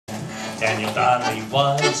Daniel Donnelly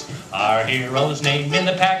was our hero's name in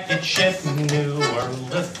the packet ship New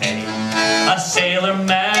World of Fame. A sailor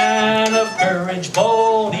man of courage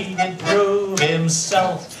bold, he did prove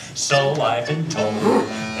himself, so I've been told.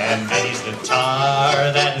 And many's the tar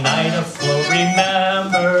that night afloat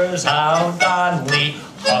remembers how Donnelly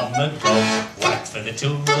hung the goat. Whack for the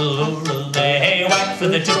tooralooralay, whack for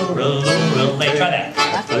the tooralooralay. Try that.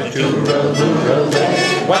 Whack for the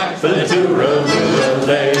tooralooralay, whack for the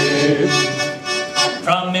tooralooralay.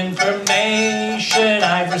 From information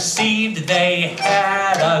I've received, they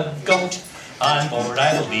had a goat on board,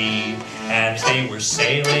 I believe, and they were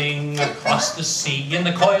sailing across the sea. In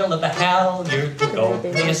the coil of the halyard, the goat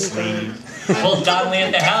lay asleep. Well, Donnelly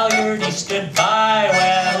at the halyard, he stood by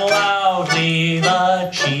when loudly the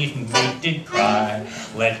chief mate did cry,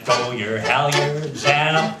 "Let go your halyards,"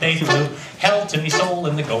 and up they flew. Hell to me soul,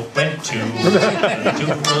 and the goat went too. Whack for the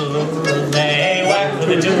tooralooralay, whack for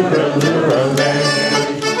the tooralooralay.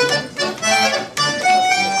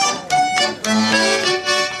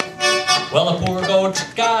 Well, the poor goat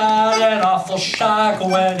got an awful shock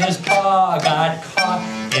when his paw got caught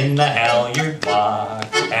in the halyard block.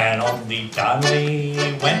 And only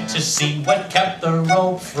Donnelly went to see what kept the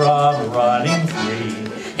rope from running free.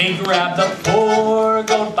 He grabbed the poor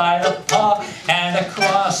goat by the paw and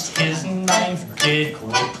across his knife did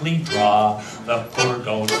quickly draw. The poor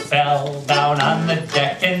goat fell down on the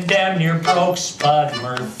deck and damn near broke Spud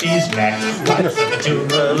Murphy's neck. Whack for the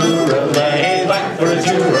tooralooralay, whack for the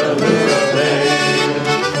tooralooralay.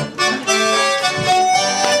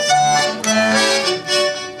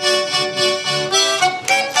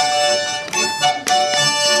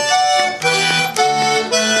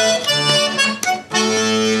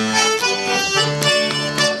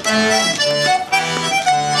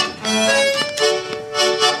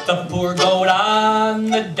 The poor goat on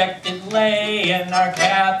the deck did lay, and our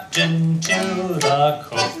captain to the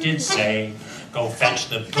cook did say, "Go fetch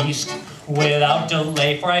the beast without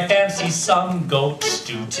delay, for I fancy some goats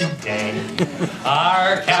do today."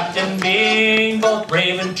 Our captain being both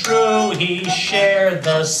brave and true, he shared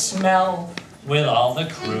the smell with all the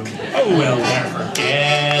crew. We'll never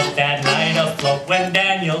forget that night afloat when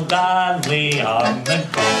Daniel Donnelly hung the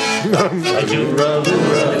goat. Whack for the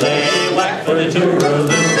tooralooralay, whack for the tooralooralay.